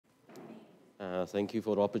Thank you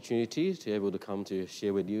for the opportunity to be able to come to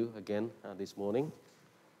share with you again this morning.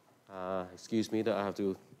 Excuse me that I have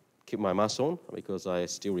to keep my mask on because I'm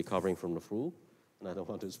still recovering from the flu, and I don't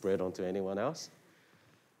want to spread onto anyone else.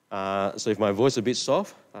 So if my voice is a bit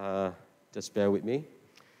soft, just bear with me.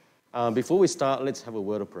 Before we start, let's have a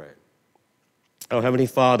word of prayer. Our Heavenly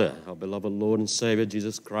Father, our beloved Lord and Savior,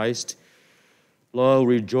 Jesus Christ, Lord,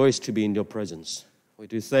 we rejoice to be in your presence. We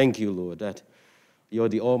do thank you, Lord, that you're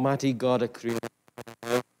the Almighty God that created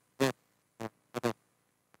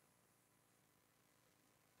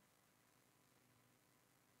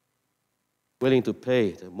willing to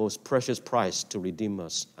pay the most precious price to redeem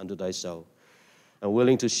us unto thyself, and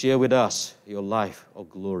willing to share with us your life of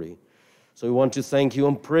glory. So we want to thank you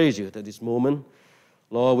and praise you that this moment,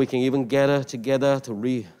 Lord, we can even gather together to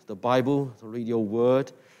read the Bible, to read your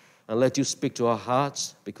word, and let you speak to our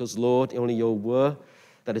hearts, because, Lord, only your word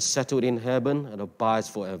that is settled in heaven and abides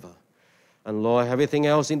forever. And, Lord, everything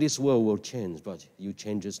else in this world will change, but you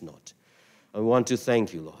change us not. And we want to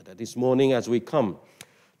thank you, Lord, that this morning as we come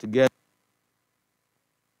together,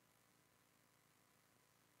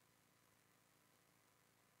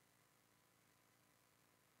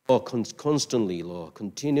 Lord, constantly, Lord,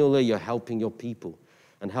 continually you're helping your people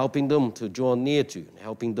and helping them to draw near to you, and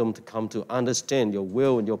helping them to come to understand your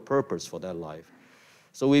will and your purpose for their life.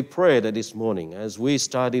 So we pray that this morning, as we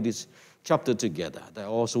study this chapter together, that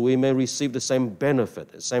also we may receive the same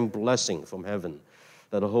benefit, the same blessing from heaven,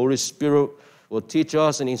 that the Holy Spirit will teach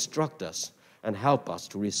us and instruct us and help us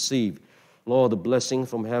to receive, Lord, the blessing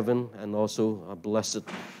from heaven and also a blessed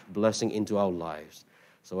blessing into our lives.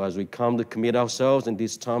 So as we come to commit ourselves in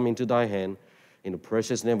this time into thy hand, in the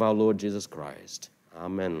precious name of our Lord Jesus Christ.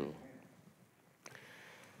 Amen.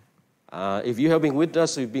 If you have been with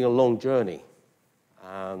us, it's been a long journey.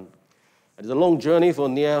 It's a long journey for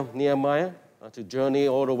Nehemiah to journey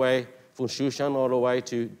all the way from Shushan all the way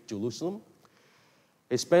to Jerusalem.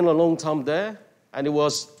 He spent a long time there, and it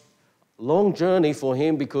was a long journey for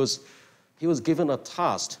him because he was given a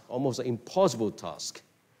task, almost an impossible task,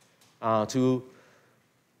 to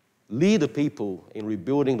lead the people in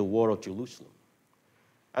rebuilding the wall of Jerusalem.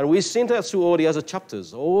 And we've seen that through all the other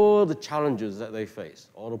chapters, all the challenges that they face,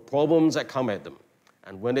 all the problems that come at them.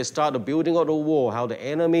 And when they start the building of the wall, how the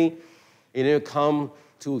enemy, come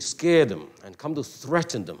to scare them and come to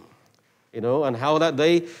threaten them, and how that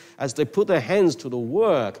they, as they put their hands to the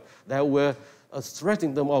work, that were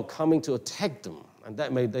threatening them or coming to attack them, and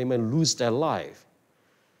that they may lose their life.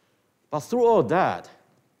 But through all that,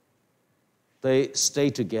 they stay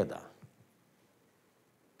together.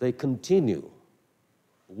 They continue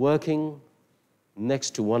working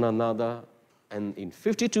next to one another, and in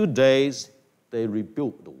 52 days, they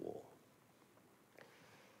rebuilt the wall.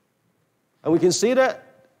 And we can see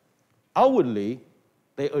that outwardly,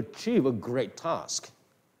 they achieve a great task,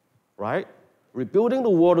 right? Rebuilding the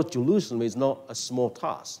wall of Jerusalem is not a small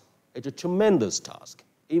task. It's a tremendous task.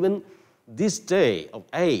 Even this day of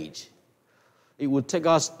age, it would take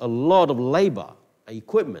us a lot of labor and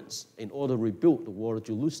equipment in order to rebuild the wall of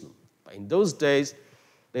Jerusalem. But in those days,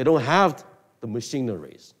 they don't have the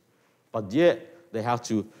machineries, but yet they have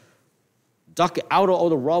to dug out all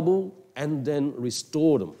the rubble and then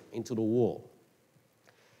restore them into the wall.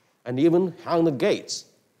 And even hang the gates.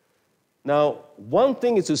 Now, one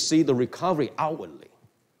thing is to see the recovery outwardly,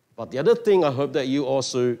 but the other thing I hope that you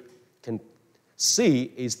also can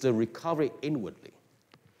see is the recovery inwardly.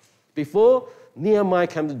 Before Nehemiah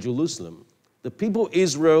came to Jerusalem, the people of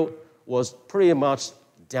Israel was pretty much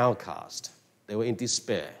downcast. They were in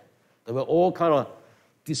despair. They were all kind of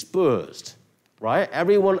dispersed, right?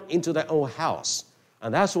 Everyone into their own house.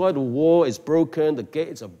 And that's why the wall is broken, the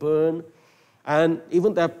gates are burned, and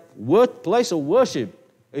even that place of worship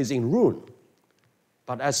is in ruin.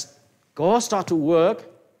 But as God started to work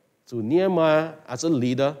through Nehemiah as a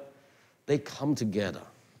leader, they come together.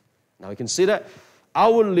 Now you can see that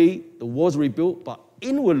outwardly the wall's rebuilt, but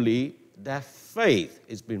inwardly their faith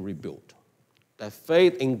is being rebuilt. Their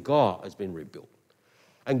faith in God has been rebuilt.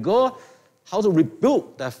 And God, how to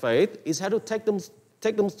rebuild their faith is how to take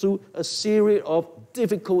them through a series of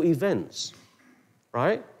difficult events,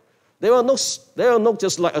 right? They are not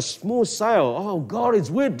just like a smooth sail. Oh, God is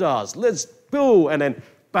with us. Let's build. And then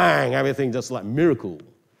bang, everything just like miracle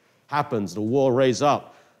happens. The wall raised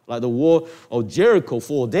up. Like the wall of Jericho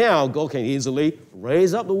fall down, God can easily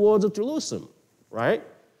raise up the walls of Jerusalem, right?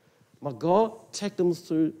 But God take them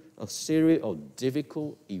through a series of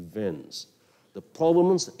difficult events, the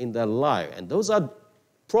problems in their life. And those are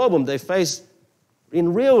problems they face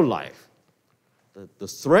in real life. The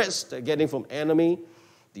threats they're getting from enemy,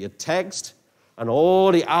 the attacks, and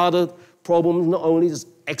all the other problems not only just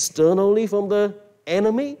externally from the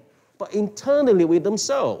enemy, but internally with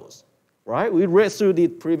themselves, right? We read through the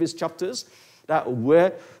previous chapters that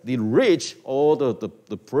where the rich, or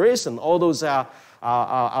the priests and all those are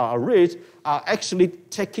rich, are actually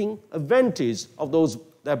taking advantage of those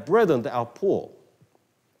their brethren that are poor,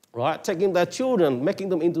 right? Taking their children, making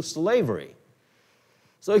them into slavery.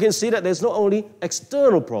 So you can see that there's not only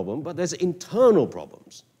external problem, but there's internal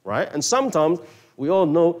problems, right? And sometimes we all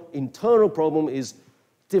know internal problem is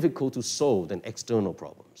difficult to solve than external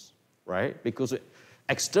problems, right? Because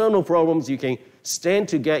external problems, you can stand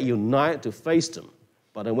together, unite to face them.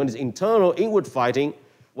 But then when it's internal, inward fighting,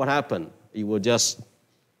 what happened? It will just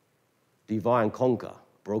divide and conquer,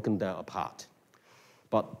 broken down apart.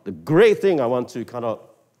 But the great thing I want to kind of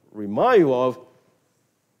remind you of,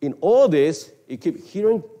 in all this, you keep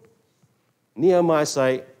hearing Nehemiah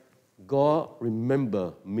say, God,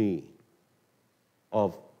 remember me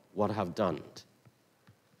of what I have done.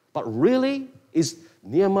 But really, is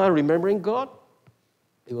Nehemiah remembering God?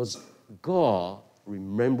 It was God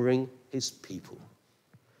remembering his people.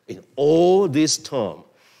 In all this time,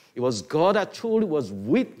 it was God that truly was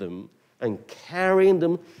with them and carrying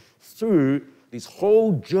them through this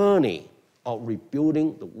whole journey of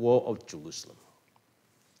rebuilding the wall of Jerusalem.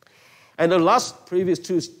 And the previous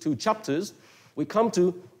two chapters, we come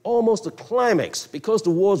to almost the climax because the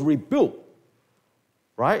wall is rebuilt,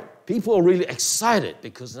 right? People are really excited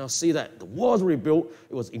because now see that the wall is rebuilt.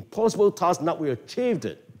 It was an impossible task, now we achieved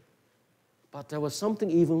it. But there was something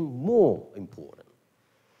even more important.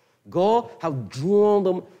 God have drawn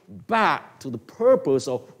them back to the purpose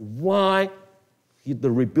of why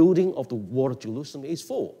the rebuilding of the wall of Jerusalem is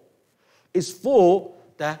for. It's for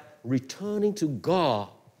that returning to God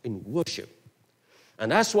in worship.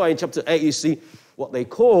 And that's why in chapter 8 you see what they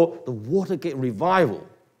call the Watergate revival.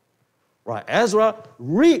 Right? Ezra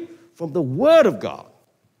read from the Word of God.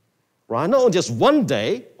 Right? Not just one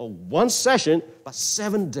day or one session, but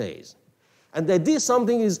 7 days. And they did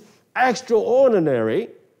something is extraordinary,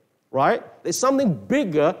 right? There's something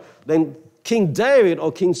bigger than King David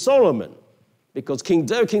or King Solomon. Because King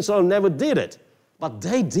David, King Solomon never did it. But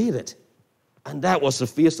they did it. And that was the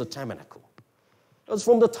Feast of Tabernacle. It was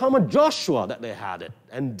from the time of Joshua that they had it.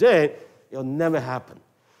 And then it'll never happen.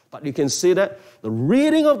 But you can see that the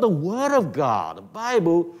reading of the Word of God, the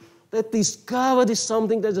Bible, they discovered is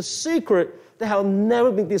something that's a secret that have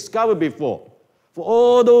never been discovered before. For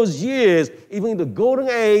all those years, even in the golden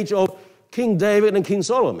age of King David and King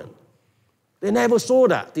Solomon, they never saw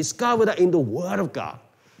that, discovered that in the Word of God.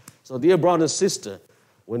 So dear brother and sister,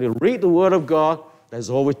 when you read the Word of God, there's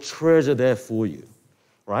always treasure there for you,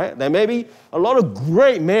 right? There may be a lot of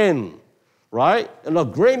great men, right? And a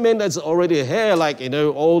great men that's already here, like,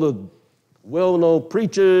 all the well-known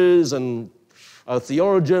preachers and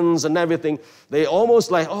theologians and everything. They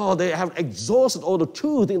almost like, they have exhausted all the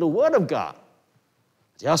truth in the Word of God.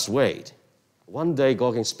 Just wait. One day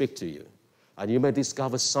God can speak to you, and you may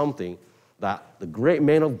discover something that the great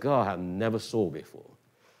men of God have never saw before.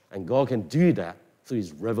 And God can do that through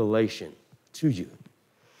His revelation to you.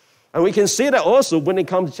 And we can see that also when it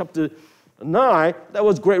comes to chapter 9, there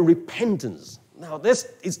was great repentance. Now,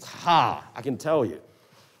 this is hard, I can tell you.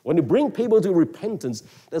 When you bring people to repentance,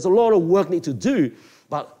 there's a lot of work need to do,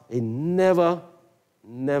 but they never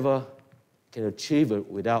can achieve it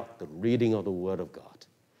without the reading of the Word of God.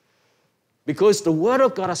 Because the Word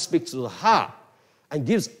of God speaks to the heart and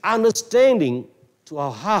gives understanding to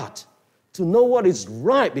our heart to know what is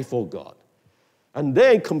right before God. And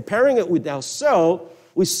then comparing it with ourselves,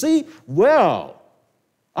 we see, well,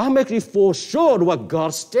 I'm actually fall short of what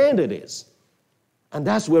God's standard is. And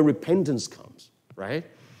that's where repentance comes, right?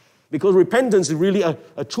 Because repentance is really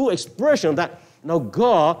a true expression that, now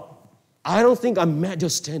God, I don't think I met your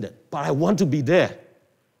standard, but I want to be there,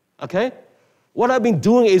 okay? What I've been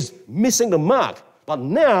doing is missing the mark, but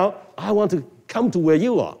now I want to come to where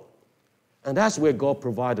you are. And that's where God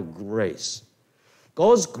provides grace.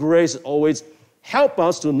 God's grace always helps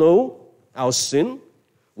us to know our sin.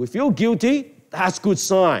 We feel guilty, that's a good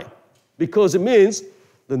sign, because it means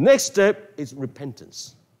the next step is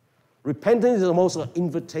repentance. Repentance is almost an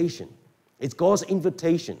invitation. It's God's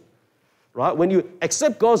invitation, right? When you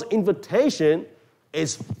accept God's invitation,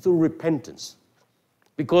 it's through repentance.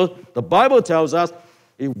 Because the Bible tells us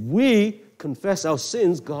if we confess our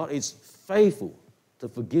sins, God is faithful to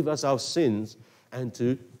forgive us our sins and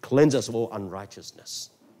to cleanse us of all unrighteousness.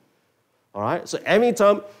 All right? So every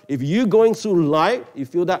time, if you're going through life, you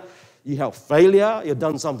feel that you have failure, you've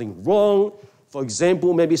done something wrong. For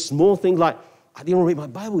example, maybe small things like, I didn't read my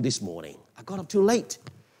Bible this morning. I got up too late.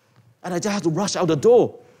 And I just had to rush out the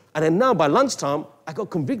door. And then now by lunchtime, I got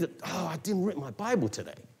convicted. Oh, I didn't read my Bible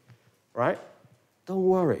today, right? Don't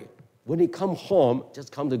worry. When you come home,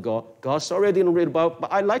 just come to God. God, sorry I didn't read the Bible,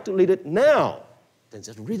 but I'd like to read it now. Then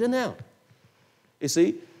just read it now. You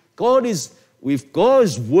see, if God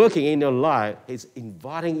is working in your life, He's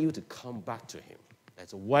inviting you to come back to Him.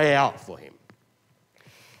 There's a way out for Him.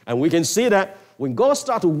 And we can see that when God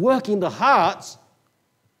starts to work in the hearts,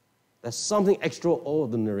 that something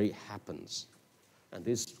extraordinary happens. And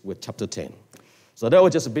this with chapter 10. So that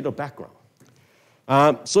was just a bit of background.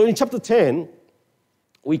 So in chapter 10,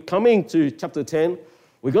 we coming to chapter 10,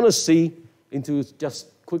 we're going to see just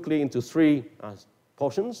quickly into three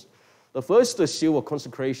portions. The first is shield of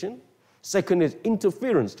consecration. Second is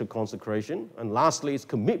interference to consecration. And lastly is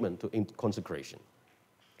commitment to consecration.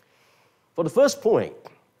 For the first point,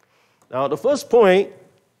 now the first point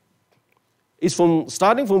is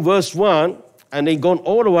starting from verse 1 and then going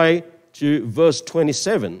all the way to verse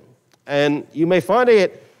 27. And you may find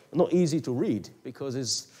it not easy to read because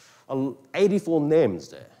it's 84 names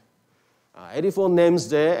there. 84 names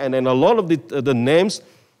there, and then a lot of the names,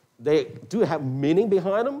 they do have meaning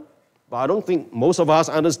behind them, but I don't think most of us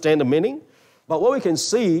understand the meaning. But what we can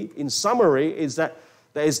see in summary is that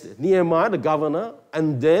there is Nehemiah, the governor,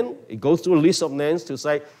 and then it goes through a list of names to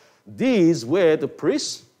say, these were the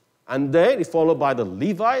priests, and then it's followed by the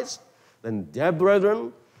Levites, then their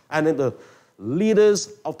brethren, and then the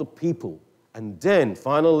leaders of the people. And then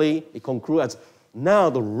finally, it concludes, now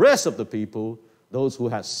the rest of the people, those who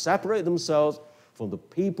have separated themselves from the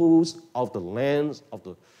peoples of the lands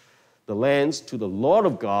to the Lord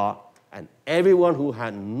of God, and everyone who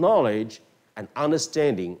had knowledge and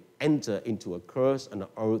understanding enter into a curse and an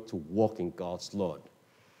oath to walk in God's law.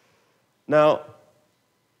 Now,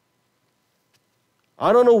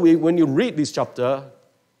 I don't know when you read this chapter,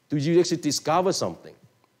 do you actually discover something?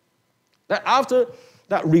 That after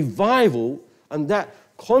that revival and that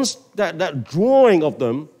drawing of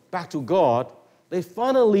them back to God, they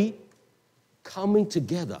finally coming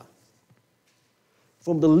together.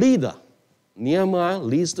 From the leader, Nehemiah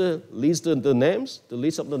leads the names, the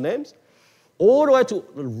list of the names, all the way to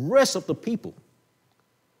the rest of the people.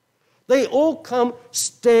 They all come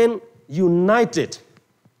stand united.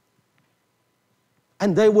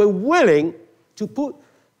 And they were willing to put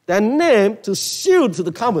their name to seal to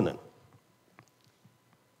the covenant.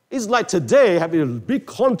 It's like today having a big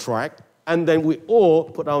contract and then we all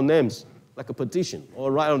put our names like a petition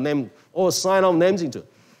or write our name or sign our names into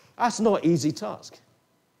it. That's not an easy task,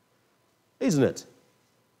 isn't it?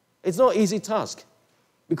 It's not an easy task.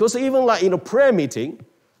 Because even like in a prayer meeting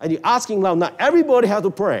and you're asking now everybody has to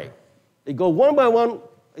pray. They go one by one,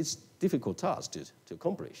 it's a difficult task to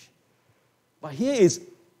accomplish. But here is,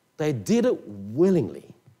 they did it willingly.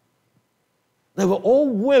 They were all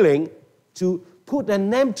willing to put their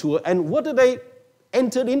name to it. And what did they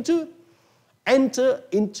enter into? Enter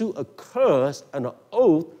into a curse and an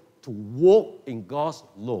oath to walk in God's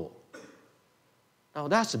law. Now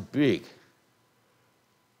that's a big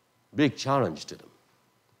challenge to them.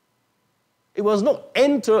 It was not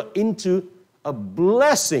enter into a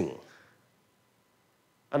blessing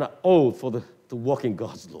and an oath to walk in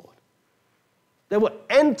God's law. They were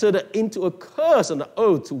entered into a curse and an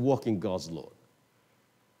oath to walk in God's law.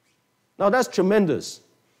 Now that's tremendous.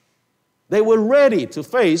 They were ready to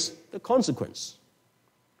face the consequence.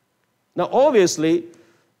 Now obviously,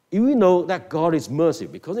 you know that God is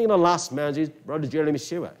merciful because in the last message, Brother Jeremy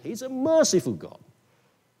shared, He's a merciful God.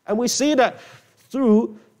 And we see that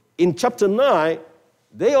in chapter 9,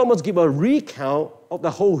 they almost give a recount of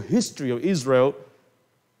the whole history of Israel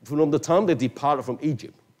from the time they departed from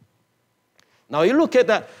Egypt. Now, you look at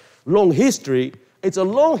that long history, it's a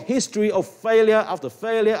long history of failure after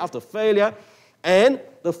failure after failure, and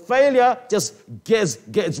the failure just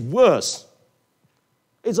gets worse.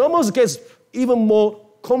 It almost gets even more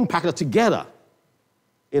compacted together,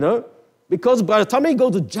 because by the time you go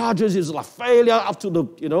to Judges, it's like failure up to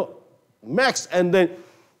the, max, and then,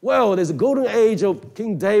 there's a golden age of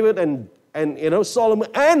King David and Solomon,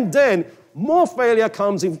 and then more failure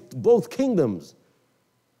comes in both kingdoms.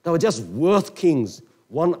 They were just worse kings,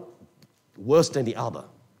 one worse than the other,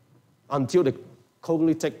 until they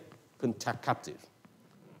totally taken captive.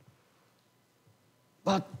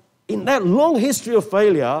 But in that long history of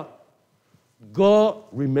failure, God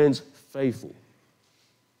remains faithful.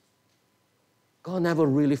 God never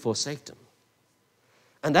really forsakes them.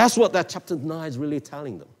 And that's what that chapter 9 is really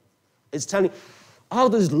telling them. It's telling,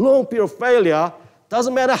 after this long period of failure,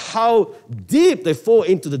 doesn't matter how deep they fall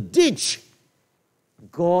into the ditch,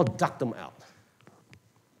 God dug them out,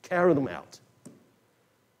 carried them out.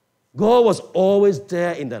 God was always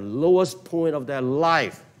there in the lowest point of their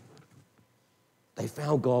life they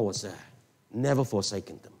found God was there, never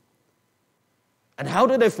forsaken them. And how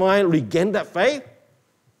did they regain that faith?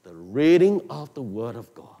 The reading of the Word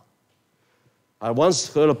of God. I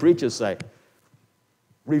once heard a preacher say,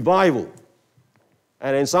 revival.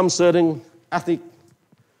 And in some certain ethnic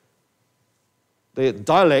the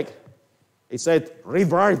dialect, it said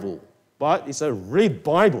revival, but it's a read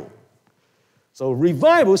Bible. So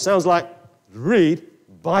revival sounds like read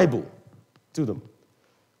Bible to them.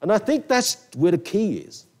 And I think that's where the key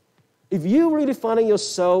is. If you're really finding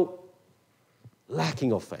yourself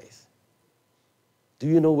lacking of faith, do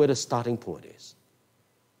you know where the starting point is?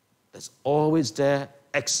 That's always there,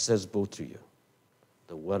 accessible to you.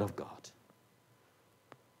 The Word of God.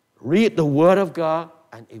 Read the Word of God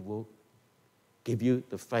and it will give you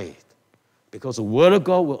the faith. Because the Word of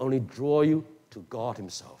God will only draw you to God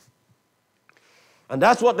Himself. And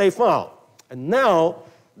that's what they found. And now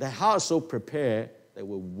their hearts so prepared, they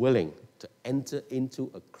were willing to enter into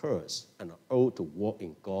a curse and an oath to walk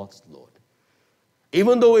in God's law.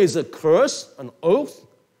 Even though it's a curse, an oath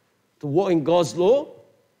to walk in God's law,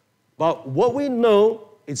 but what we know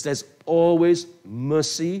is there's always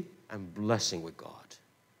mercy and blessing with God.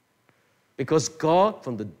 Because God,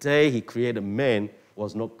 from the day He created man,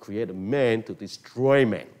 was not created man to destroy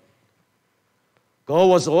man. God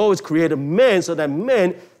was always created man so that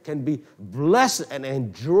man can be blessed and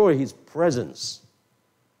enjoy His presence.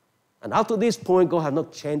 And up to this point, God has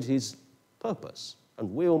not changed His purpose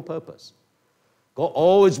and will and purpose. God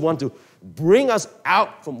always wants to bring us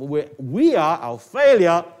out from where we are, our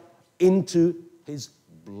failure, into His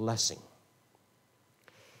blessing.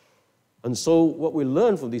 And so what we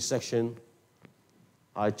learn from this section,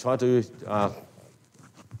 I try to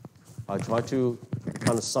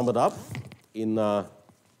kind of sum it up in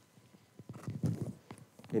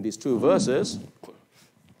these two verses.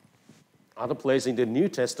 Other place in the New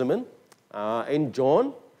Testament, in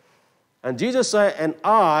John. And Jesus said, and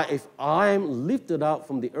I, if I am lifted up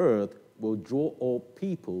from the earth, will draw all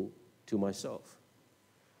people to myself.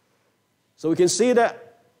 So we can see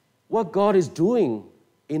that what God is doing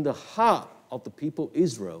in the heart of the people of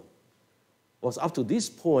Israel was up to this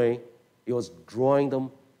point, He was drawing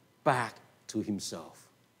them back to Himself.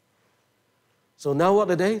 So now what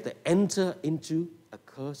do they? They enter into a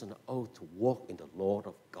curse and an oath to walk in the Lord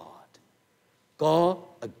of God. God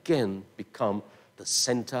again become the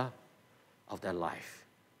center of their life.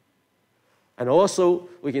 And also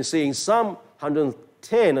we can see in Psalm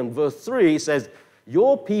 110 and verse 3, it says,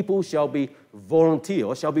 your people shall be volunteer,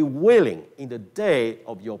 or shall be willing in the day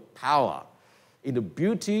of your power, in the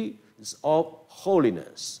beauty of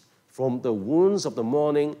holiness. From the wounds of the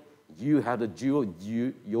morning, you have the dew of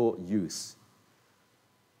your youth.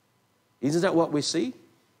 Isn't that what we see?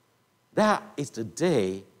 That is the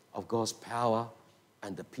day of God's power,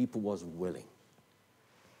 and the people was willing.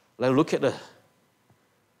 Let's look at the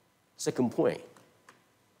second point.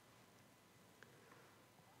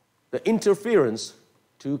 The interference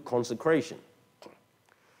to consecration.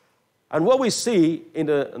 And what we see in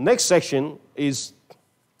the next section is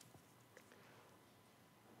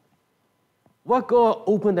what God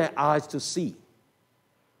opened their eyes to see.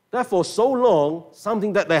 That for so long,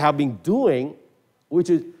 something that they have been doing,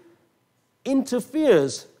 which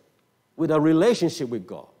interferes with a relationship with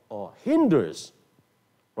God, or hinders,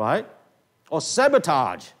 right? Or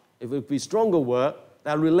sabotage, if it would be a stronger word,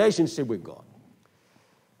 that relationship with God.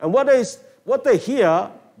 And what they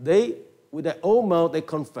hear, with their own mouth, they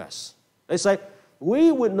confess. They say,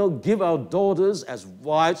 we would not give our daughters as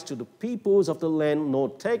wives to the peoples of the land, nor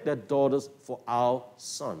take their daughters for our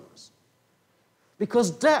sons.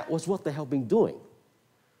 Because that was what they have been doing,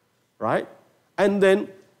 right? And then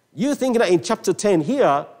you think that in chapter 10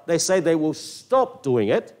 here, they say they will stop doing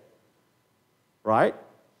it, right?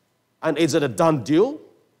 And is it a done deal?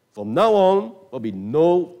 From now on, will be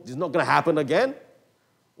no, it's not going to happen again.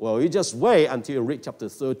 Well, you just wait until you read chapter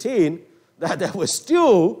 13, that they were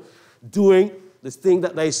still doing the thing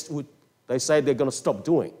that they say they're going to stop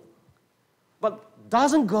doing. But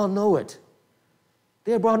doesn't God know it?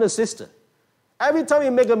 Dear brother and sister, every time you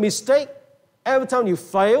make a mistake, every time you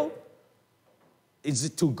fail, is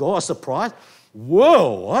it to God a surprise?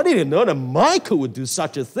 Whoa, I didn't know that Michael would do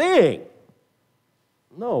such a thing.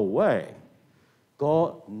 No way.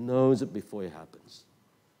 God knows it before it happens.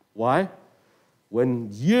 Why? When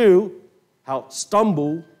you have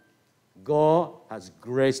stumbled, God has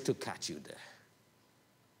grace to catch you there.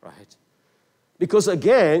 Right? Because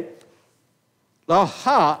again, our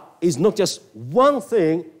heart is not just one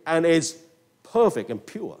thing and it's perfect and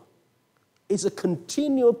pure. It's a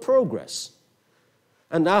continual progress.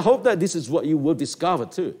 And I hope that this is what you will discover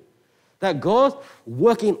too. That God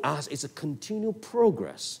working in us is a continual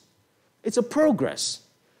progress. It's a progress.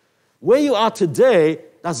 Where you are today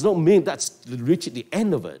does not mean that's reaching the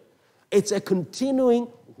end of it. It's a continuing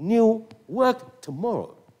new work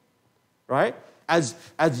tomorrow, right? As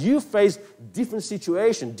you face different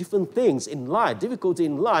situations, different things in life, difficulty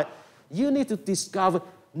in life, you need to discover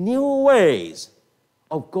new ways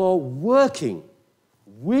of God working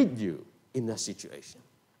with you in that situation,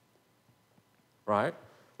 right?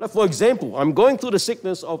 Like for example, I'm going through the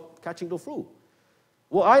sickness of catching the flu.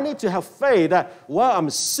 Well, I need to have faith that while I'm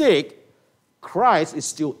sick, Christ is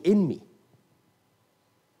still in me.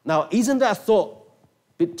 Now, isn't that thought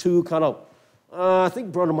a bit too kind of, I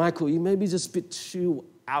think, Brother Michael, you may be just a bit too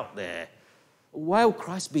out there. Why would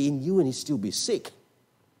Christ be in you and he still be sick?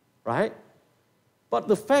 Right? But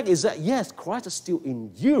the fact is that, yes, Christ is still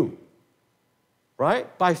in you.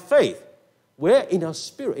 Right? By faith. We're in our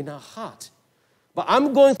spirit, in our heart. But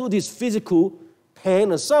I'm going through this physical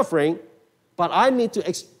pain and suffering, but I need to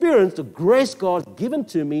experience the grace God given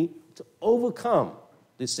to me to overcome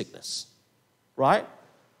this sickness. Right?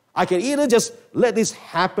 I can either just let this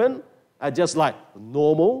happen as just like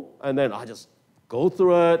normal, and then I just go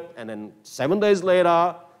through it, and then 7 days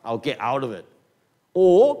later, I'll get out of it.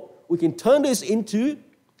 Or we can turn this into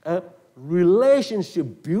a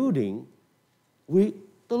relationship building with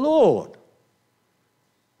the Lord.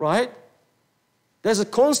 Right? There's a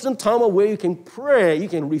constant time where you can pray, you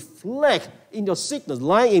can reflect in your sickness,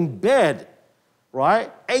 lying in bed,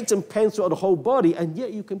 right? Aches and pains throughout the whole body, and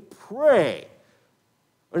yet you can pray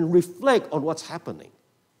and reflect on what's happening.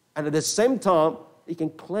 And at the same time, you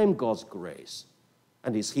can claim God's grace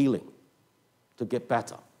and His healing to get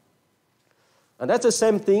better. And that's the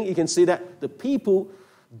same thing. You can see that the people,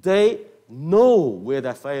 they know where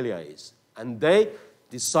their failure is. And they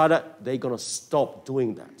decided they're going to stop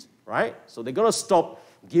doing that, right? So they're going to stop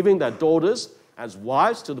giving their daughters as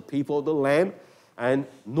wives to the people of the land, and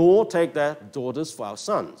nor take their daughters for our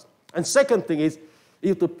sons. And second thing is,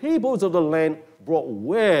 if the peoples of the land brought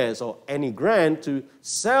wares or any grain to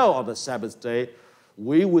sell on the Sabbath day,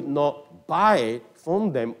 we would not buy it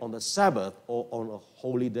from them on the Sabbath or on a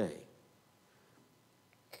holy day.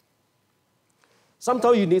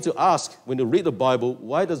 Sometimes you need to ask, when you read the Bible,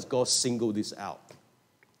 why does God single this out?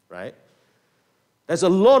 Right? There's a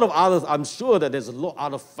lot of others, I'm sure that there's a lot of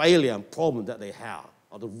other failure and problems that they have,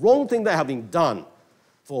 or the wrong thing that have been done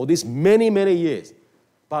for these many, many years.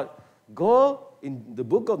 But God, in the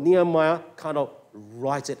book of Nehemiah, kind of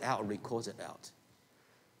writes it out and records it out.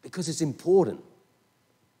 Because it's important.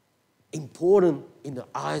 Important in the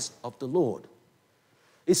eyes of the Lord.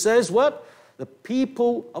 It says what? The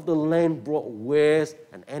people of the land brought wares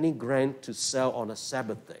and any grain to sell on a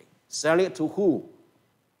Sabbath day. Selling it to who?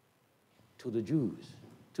 To the Jews.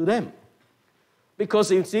 To them.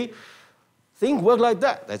 Because you see, things work like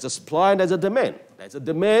that. There's a supply and there's a demand. There's a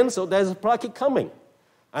demand, so there's a supply keep coming.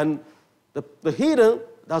 And the heathen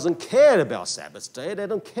doesn't care about Sabbath day. They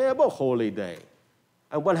don't care about holy day.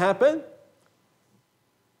 And what happened?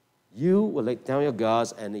 You will lay down your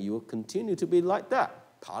guards and you will continue to be like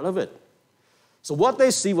that. Part of it. So what they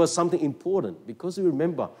see was something important, because you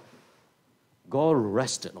remember, God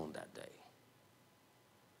rested on that day.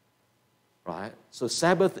 Right? So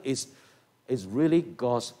Sabbath is really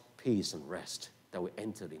God's peace and rest that we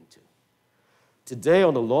entered into. Today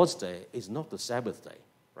on the Lord's Day is not the Sabbath day.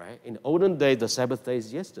 Right? In the olden days, the Sabbath day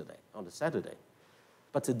is yesterday, on the Saturday.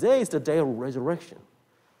 But today is the day of resurrection.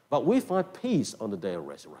 But we find peace on the day of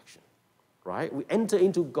resurrection. Right? We enter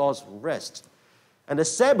into God's rest. And the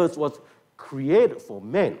Sabbath was created for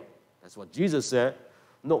men. That's what Jesus said,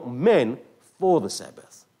 not men for the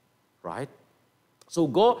Sabbath. Right? So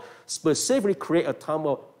God specifically created a time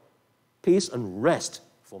of peace and rest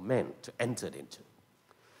for men to enter into.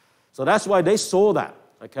 So that's why they saw that.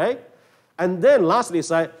 Okay? And then lastly, it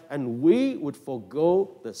said, and we would forego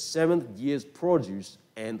the 7th year's produce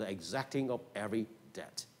and the exacting of every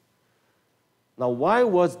debt. Now, why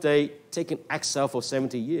was they taking exile for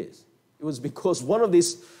 70 years? It was because one of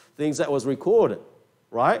these things that was recorded,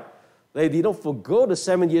 right? They did not forego the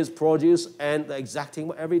 7 years' produce and the exacting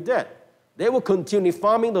of every debt. They will continue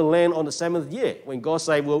farming the land on the 7th year when God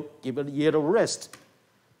said, we'll give it a year of rest.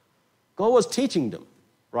 God was teaching them,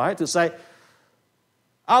 right, to say,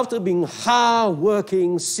 after being hard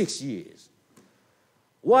working 6 years,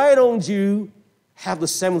 why don't you have the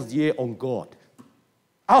 7th year on God?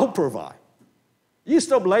 I'll provide. You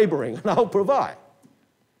stop laboring and I'll provide.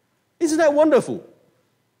 Isn't that wonderful?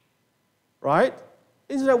 Right?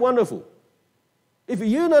 Isn't that wonderful? If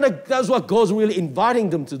you know that that's what God's really inviting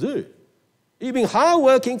them to do. You've been hard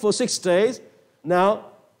working for 6 days. Now,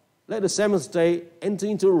 let the 7th day enter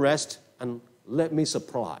into rest and let me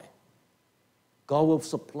supply. God will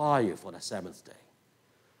supply you for the seventh day.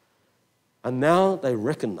 And now they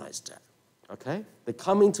recognize that, okay? They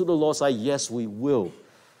come into the Lord and say, yes, we will,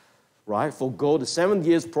 right? Forgo the 7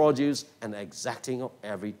 years' produce and exacting of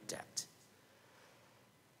every debt.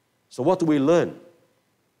 So what do we learn?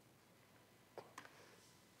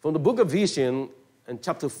 From the book of Ephesians, in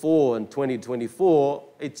chapter 4 and 20-24,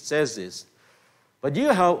 it says this, but you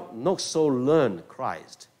have not so learned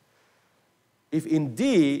Christ. If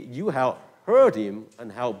indeed you have heard him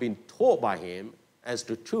and have been taught by him, as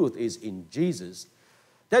the truth is in Jesus,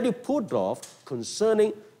 that you put off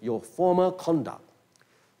concerning your former conduct,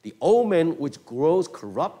 the old man which grows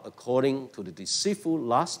corrupt according to the deceitful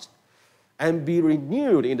lust, and be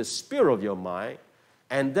renewed in the spirit of your mind,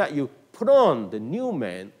 and that you put on the new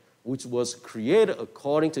man which was created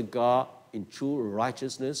according to God in true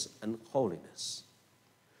righteousness and holiness.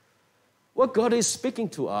 What God is speaking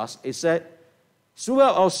to us is that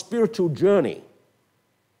throughout our spiritual journey,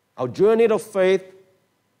 our journey of faith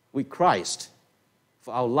with Christ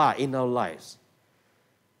for our life, in our lives,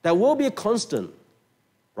 there will be a constant,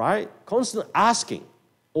 right? Constant asking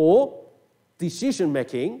or decision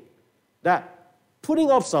making that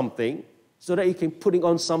putting off something so that you can putting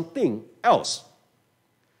on something else.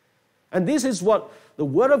 And this is what the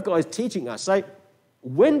Word of God is teaching us. Like,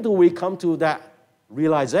 when do we come to that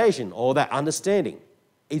realization or that understanding?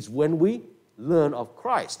 It's when we learn of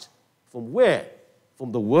Christ. From where?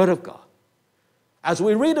 From the Word of God. As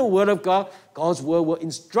we read the Word of God, God's Word will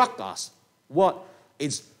instruct us what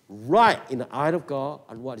is right in the eye of God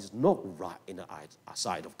and what is not right in the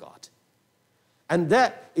sight of God. And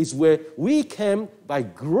that is where we can, by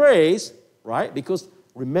grace, right? Because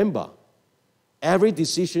remember, every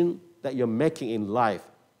decision that you're making in life,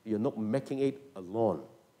 you're not making it alone.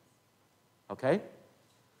 Okay?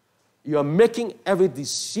 You are making every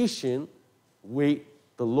decision with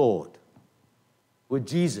the Lord, with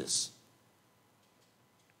Jesus.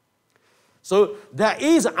 So there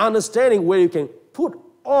is an understanding where you can put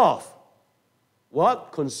off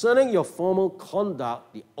what? Concerning your former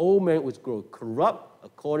conduct, the old man which grows corrupt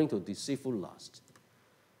according to deceitful lust.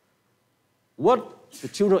 What the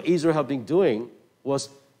children of Israel have been doing was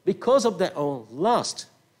because of their own lust,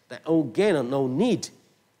 their own gain and own need,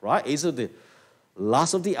 right? Either the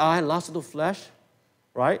lust of the eye, lust of the flesh,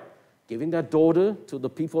 right? Giving their daughter to the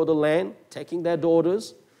people of the land, taking their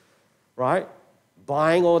daughters, right?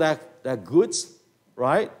 Buying all their goods,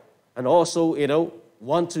 right? And also,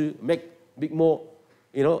 want to make more,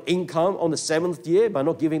 income on the seventh year by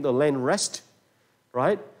not giving the land rest,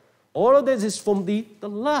 right? All of this is from the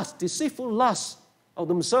lust, deceitful lust of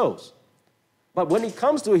themselves. But when it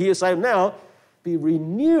comes to here, say now, be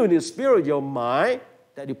renewed in the spirit of your mind,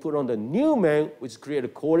 that you put on the new man, which is created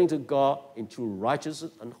according to God in true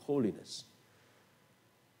righteousness and holiness.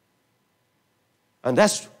 And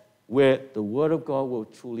that's where the Word of God will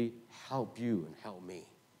truly help you and help me.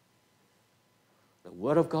 The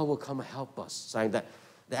Word of God will come and help us, saying that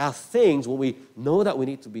there are things when we know that we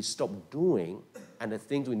need to be stopped doing, and the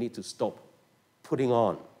things we need to stop putting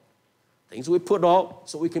on. Things we put off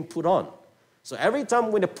so we can put on. So every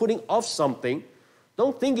time when you're putting off something,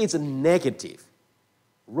 don't think it's a negative.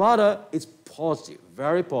 Rather, it's positive,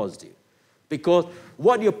 very positive. Because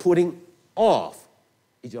what you're putting off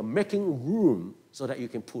is you're making room so that you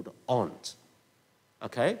can put on.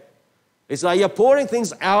 Okay? It's like you're pouring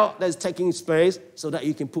things out that's taking space so that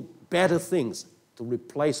you can put better things to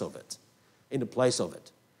replace of it, in the place of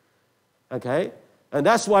it. Okay? And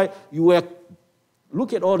that's why you will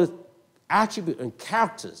look at all the attributes and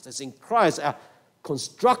characters that's in Christ are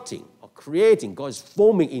constructing or creating. God is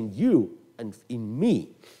forming in you and in me,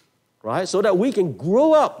 right? So that we can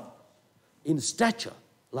grow up in stature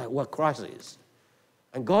like what Christ is.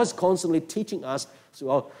 And God's constantly teaching us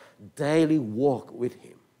through our daily walk with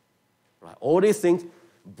Him. Right? All these things,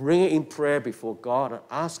 bring it in prayer before God and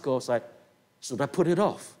ask God, like, should I put it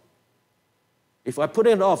off? If I put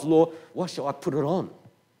it off, Lord, what shall I put it on?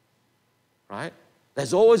 Right?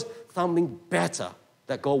 There's always something better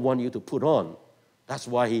that God wants you to put on. That's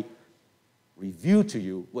why He revealed to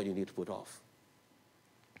you what you need to put off.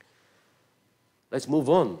 Let's move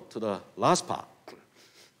on to the last part.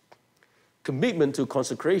 Commitment to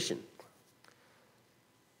consecration.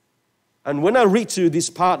 And when I read to this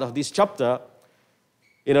part of this chapter,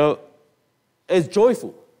 it's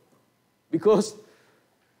joyful. Because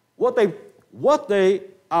what they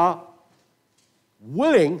are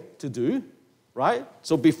willing to do, right?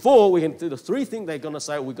 So before we can do the three things they're going to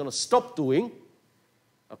say, we're going to stop doing.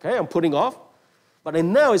 Okay, I'm putting off. But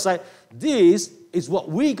then now it's like, this is what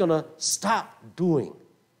we're going to start doing.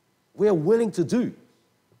 We're willing to do.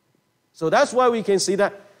 So that's why we can see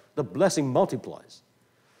that the blessing multiplies.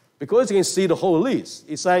 Because you can see the whole list.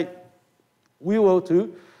 It's like we were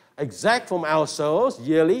to exact from ourselves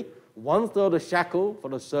yearly 1/3 the shekel for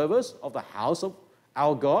the service of the house of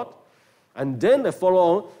our God. And then they follow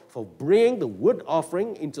on for bringing the wood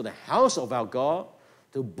offering into the house of our God,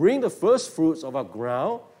 to bring the first fruits of our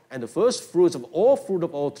ground and the first fruits of all fruit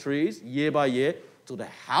of all trees year by year to the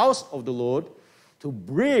house of the Lord, to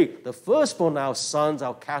bring the firstborn our sons,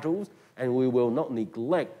 our cattle, and we will not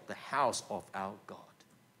neglect the house of our God.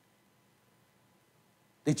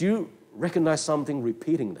 Did you recognize something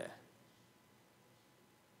repeating there?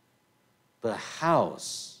 The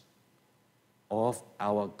house of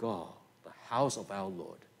our God, the house of our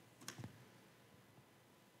Lord.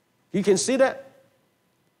 You can see that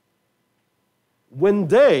when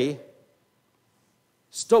they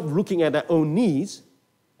stop looking at their own needs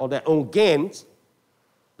or their own gains,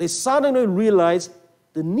 they suddenly realize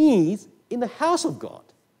the needs in the house of God.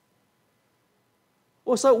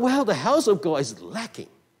 Well, the house of God is lacking.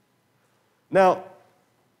 Now,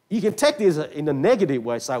 you can take this in a negative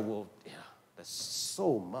way. It's like, well, yeah, there's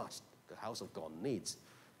so much the house of God needs.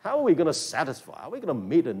 How are we going to satisfy? How are we going to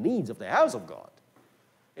meet the needs of the house of God?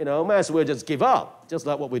 Might as well just give up, just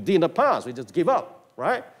like what we did in the past. We just give up,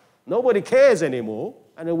 right? Nobody cares anymore,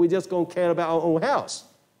 and then we just going to care about our own house.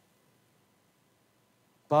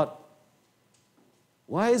 But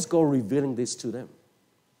why is God revealing this to them?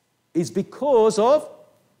 It's because of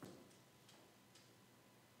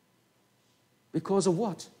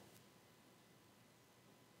what?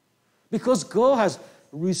 Because God has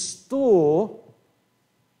restored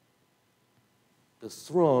the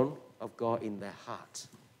throne of God in their heart.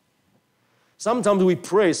 Sometimes we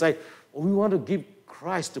pray, say, we want to give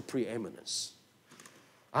Christ the preeminence.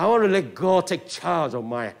 I want to let God take charge of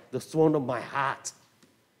the throne of my heart,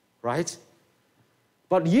 right?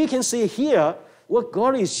 But you can see here what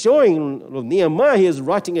God is showing. Nehemiah is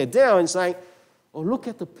writing it down and saying, oh, look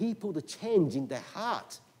at the people, the change in their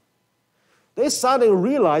heart. They suddenly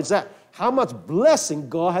realize that how much blessing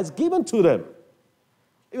God has given to them.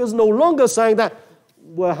 It was no longer saying that,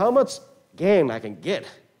 well, how much gain I can get,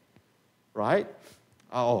 right?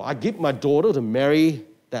 Oh, I give my daughter to marry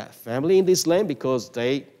that family in this land because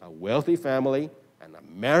they are a wealthy family, and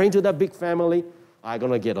I'm marrying to that big family. I'm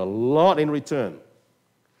going to get a lot in return.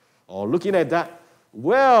 Or looking at that,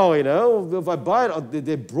 well, if I buy it,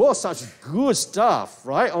 they brought such good stuff,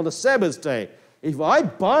 right, on the Sabbath day. If I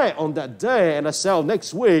buy it on that day and I sell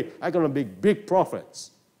next week, I'm going to make big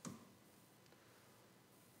profits.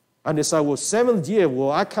 And they say, well, 7th year,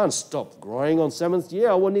 well, I can't stop growing on 7th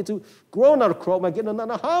year. I will need to grow another crop and get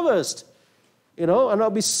another harvest, and I'll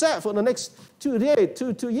be set for the next 2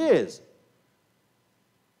 years.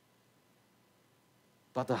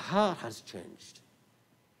 But the heart has changed.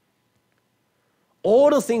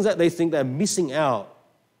 All the things that they think they're missing out,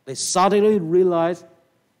 they suddenly realize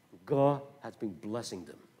God has been blessing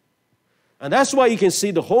them. And that's why you can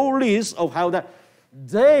see the whole list of how that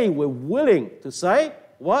they were willing to say,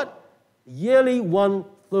 what? Yearly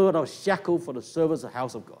 1/3 of shekel for the service of the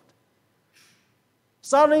house of God.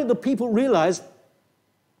 Suddenly the people realize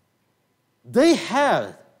they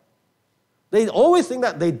have. They always think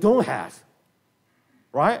that they don't have,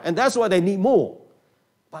 right? And that's why they need more.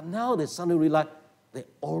 But now they suddenly realize they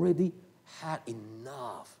already had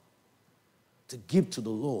enough to give to the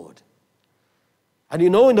Lord. And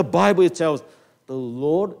in the Bible it tells the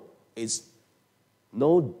Lord is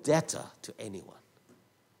no debtor to anyone.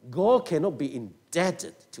 God cannot be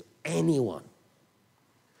indebted to anyone.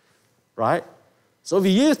 Right? So if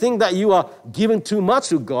you think that you are giving too much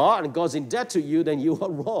to God and God's in debt to you, then you are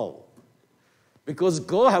wrong. Because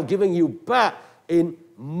God has given you back in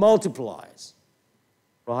multiplies.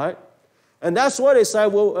 Right? And that's why they say,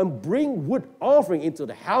 well, bring wood offering into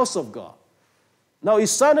the house of God. Now,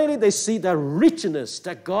 suddenly they see the richness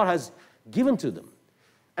that God has given to them.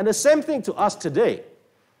 And the same thing to us today.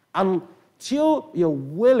 Until you're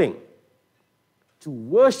willing to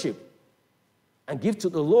worship and give to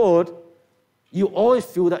the Lord, you always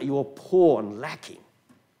feel that you are poor and lacking.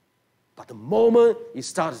 But the moment you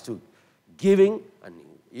start to giving, and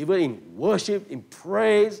even in worship, in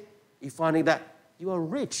praise, you're finding that you are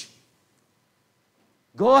rich.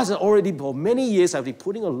 God has already, for many years, have been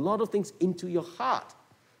putting a lot of things into your heart.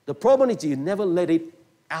 The problem is you never let it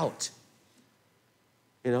out.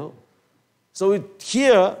 So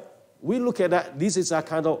here, we look at that. This is a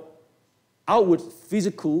kind of outward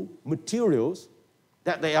physical materials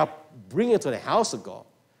that they are bringing to the house of God.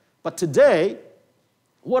 But today,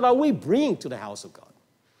 what are we bringing to the house of God?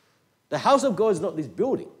 The house of God is not this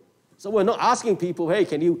building. So we're not asking people, hey,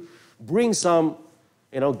 can you bring some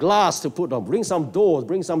glass to put on, bring some doors,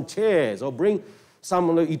 bring some chairs, or bring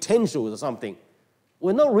some utensils or something.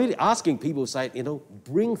 We're not really asking people to say,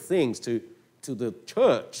 bring things to the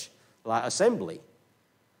church, like assembly.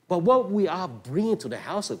 But what we are bringing to the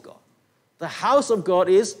house of God. The house of God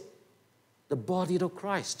is the body of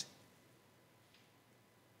Christ.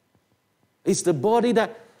 It's the body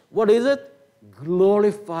that, what is it?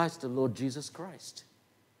 Glorifies the Lord Jesus Christ.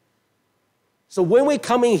 So when we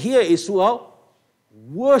come in here, it's through our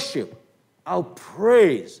worship, our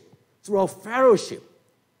praise, through our fellowship.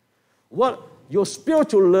 What your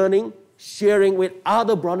spiritual learning, sharing with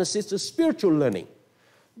other brothers and sisters, spiritual learning.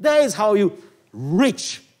 That is how you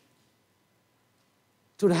reach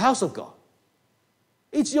to the house of God.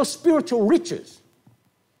 It's your spiritual riches.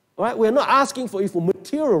 Right? We're not asking for you for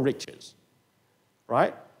material riches.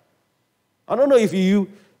 Right? I don't know if you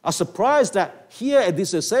are surprised that here at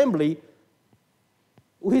this assembly,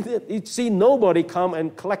 we see nobody come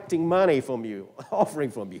and collecting money from you,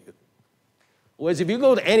 offering from you. Whereas if you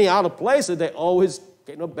go to any other place, they always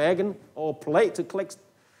get a bag or plate to collect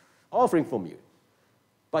offering from you.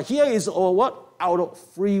 But here is all what? Out of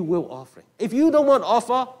free will offering. If you don't want to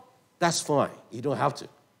offer, that's fine. You don't have to.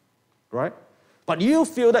 Right? But you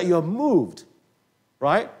feel that you're moved.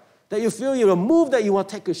 Right? That you feel you're moved, that you want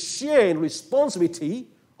to take a share in responsibility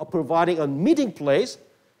of providing a meeting place,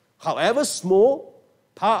 however small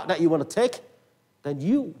part that you want to take, then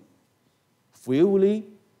you freely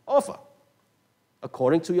offer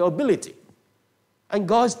according to your ability. And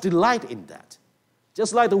God's delight in that.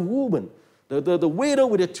 Just like the woman, the widow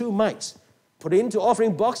with the 2 mites, put it into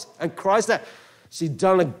offering box and cries that she's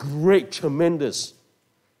done a great, tremendous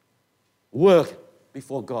work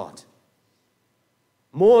before God.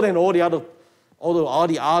 More than all the other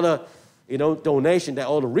donation that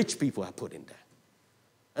all the rich people have put in there.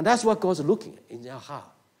 And that's what God's looking at in our heart.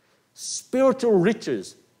 Spiritual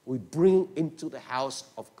riches we bring into the house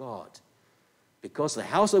of God. Because the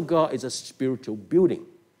house of God is a spiritual building.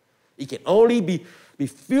 It can only be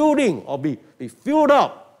filled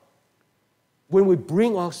up when we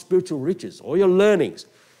bring our spiritual riches, all your learnings.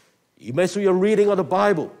 You may through your reading of the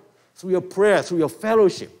Bible, through your prayer, through your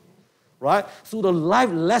fellowship, right? Through the life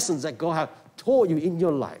lessons that God has taught you in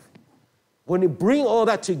your life. When you bring all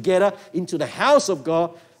that together into the house of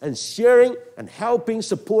God and sharing and helping,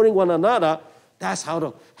 supporting one another, that's how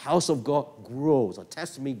the house of God grows, our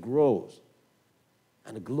testimony grows.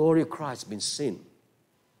 And the glory of Christ has been seen.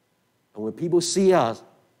 And when people see us,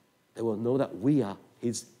 they will know that we are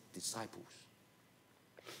His disciples.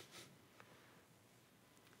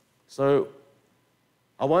 So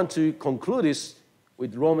I want to conclude this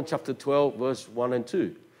with Romans chapter 12, verse 1 and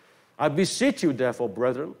 2. I beseech you, therefore,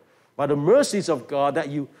 brethren, by the mercies of God, that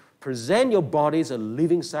you present your bodies a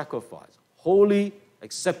living sacrifice, holy,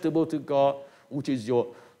 acceptable to God, which is your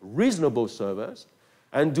reasonable service,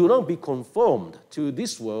 and do not be conformed to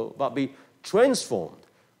this world, but be transformed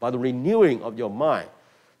by the renewing of your mind,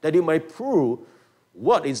 that you may prove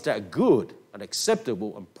what is that good and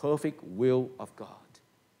acceptable and perfect will of God.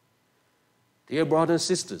 Dear brothers and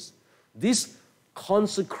sisters, this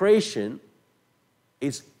consecration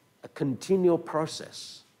is a continual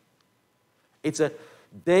process. It's a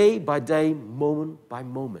day by day, moment by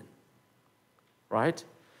moment, right?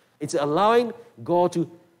 It's allowing God to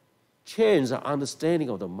change our understanding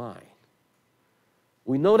of the mind.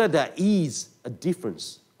 We know that there is a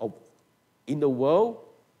difference in the world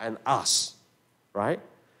and us, right?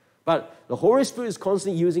 But the Holy Spirit is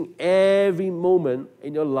constantly using every moment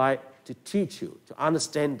in your life to teach you, to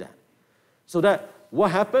understand that. So that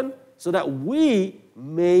what happened? So that we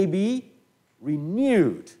may be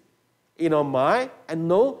renewed in our mind and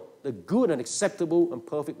know the good and acceptable and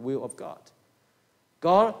perfect will of God.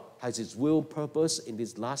 God has His will and purpose in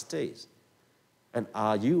these last days. And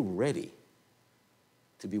are you ready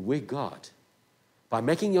to be with God by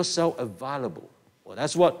making yourself available? Well,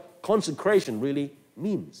 that's what consecration really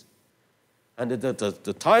means. And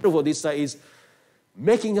the title for this is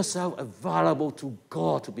making yourself available to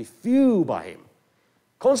God to be filled by Him.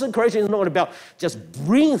 Consecration is not about just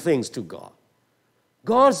bring things to God.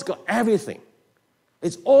 God's got everything.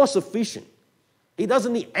 It's all sufficient. He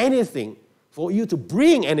doesn't need anything for you to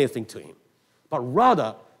bring anything to Him, but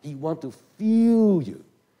rather He wants to fill you.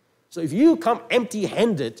 So if you come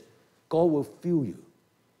empty-handed, God will fill you.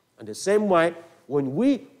 And the same way, when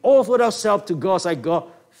we offer ourselves to God, say, God,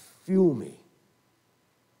 fill me.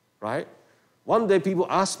 Right? One day people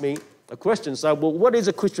ask me a question, say, well, what is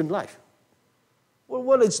a Christian life? Well,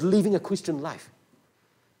 what is living a Christian life?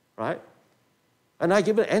 Right? And I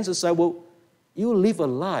give an answer, say, well, you live a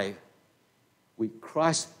life with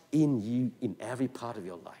Christ in you in every part of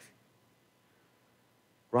your life.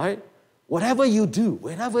 right? Whatever you do,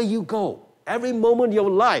 wherever you go, every moment of your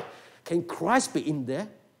life, can Christ be in there?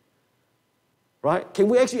 Right? Can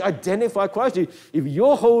we actually identify Christ? If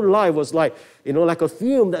your whole life was like a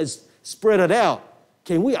film that is spread out,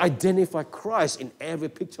 can we identify Christ in every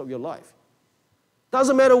picture of your life?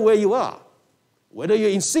 Doesn't matter where you are, whether you're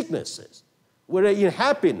in sicknesses, whether you're in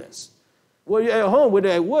happiness, whether you're at home, whether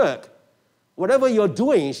you're at work, whatever you're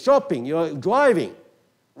doing, shopping, you're driving,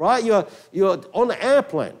 right? You're on an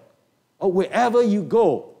airplane, or wherever you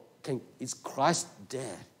go, is Christ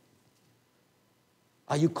there?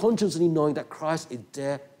 Are you consciously knowing that Christ is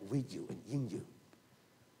there with you and in you?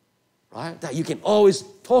 Right? That you can always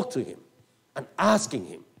talk to him and asking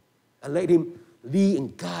him and let him lead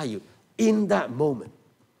and guide you in that moment.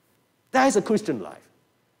 That is a Christian life.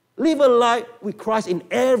 Live a life with Christ in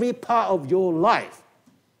every part of your life.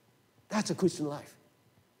 That's a Christian life.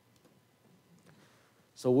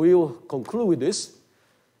 So we will conclude with this.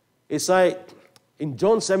 It's like in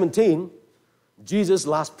John 17, Jesus'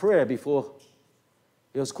 last prayer before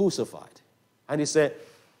he was crucified. And he said,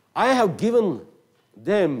 I have given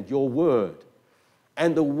them your word,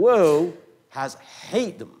 and the world has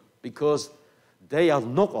hated them because they are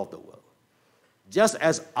not of the world, just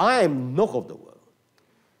as I am not of the world.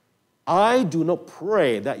 I do not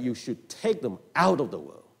pray that you should take them out of the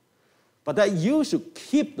world, but that you should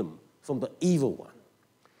keep them from the evil one.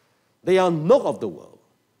 They are not of the world,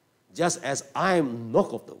 just as I am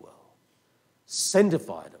not of the world.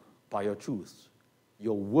 Sanctify them by your truth.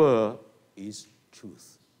 Your word is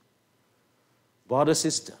truth. Brother,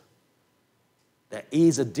 sister, there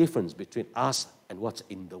is a difference between us and what's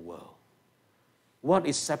in the world. What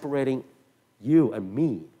is separating you and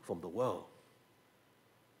me from the world?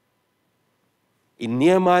 In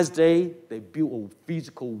Nehemiah's day, they built a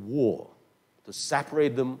physical wall to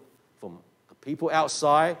separate them from the people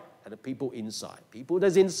outside and the people inside. People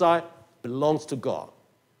that's inside belongs to God,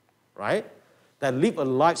 right? That live a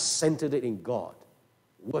life centered in God.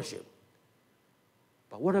 Worship.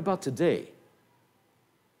 But what about today?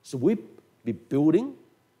 Should we be building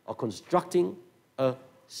or constructing a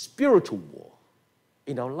spiritual wall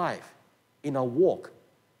in our life, in our walk?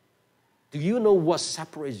 Do you know what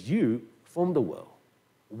separates you from the world?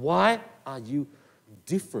 Why are you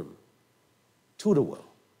different to the world?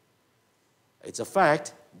 It's a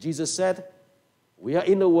fact. Jesus said, we are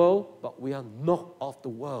in the world, but we are not of the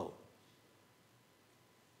world.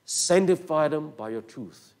 Sanctify them by your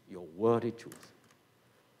truth, your word is truth.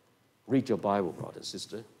 Read your Bible, brother and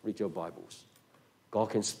sister. Read your Bibles. God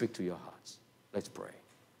can speak to your hearts. Let's pray.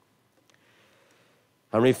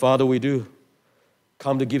 Heavenly Father, we do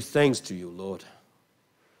come to give thanks to you, Lord.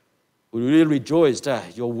 We really rejoice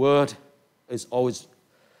that your word is always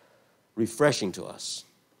refreshing to us.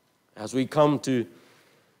 As we come to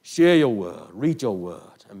share your word, read your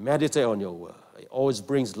word, and meditate on your word, it always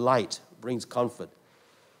brings light, brings comfort,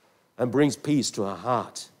 and brings peace to our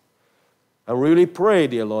heart. And really pray,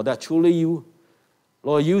 dear Lord, that truly you,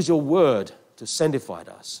 Lord, use your word to sanctify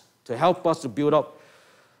us, to help us to build up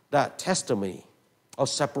that testimony of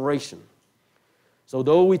separation. So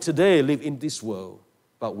though we today live in this world,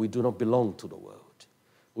 but we do not belong to the world.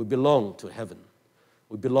 We belong to heaven.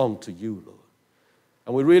 We belong to you, Lord.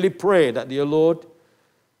 And we really pray that, dear Lord,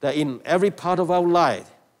 that in every part of our life,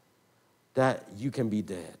 that you can be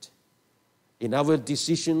there. In every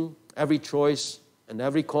decision, every choice, and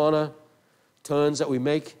every corner, turns that we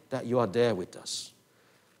make, that you are there with us.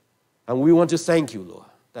 And we want to thank you, Lord,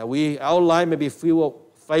 that our life may be full of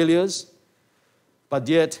failures, but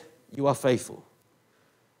yet you are faithful.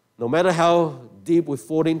 No matter how deep we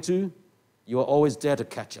fall into, you are always there to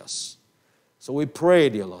catch us. So we pray,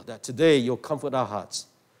 dear Lord, that today you'll comfort our hearts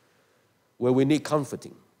where we need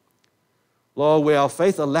comforting. Lord, where our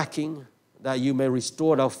faith are lacking, that you may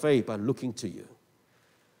restore our faith by looking to you.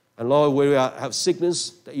 And Lord, where we have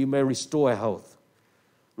sickness, that you may restore our health.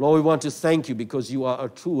 Lord, we want to thank you because you are a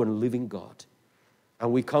true and living God.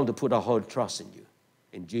 And we come to put our whole trust in you.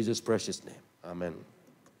 In Jesus' precious name, amen.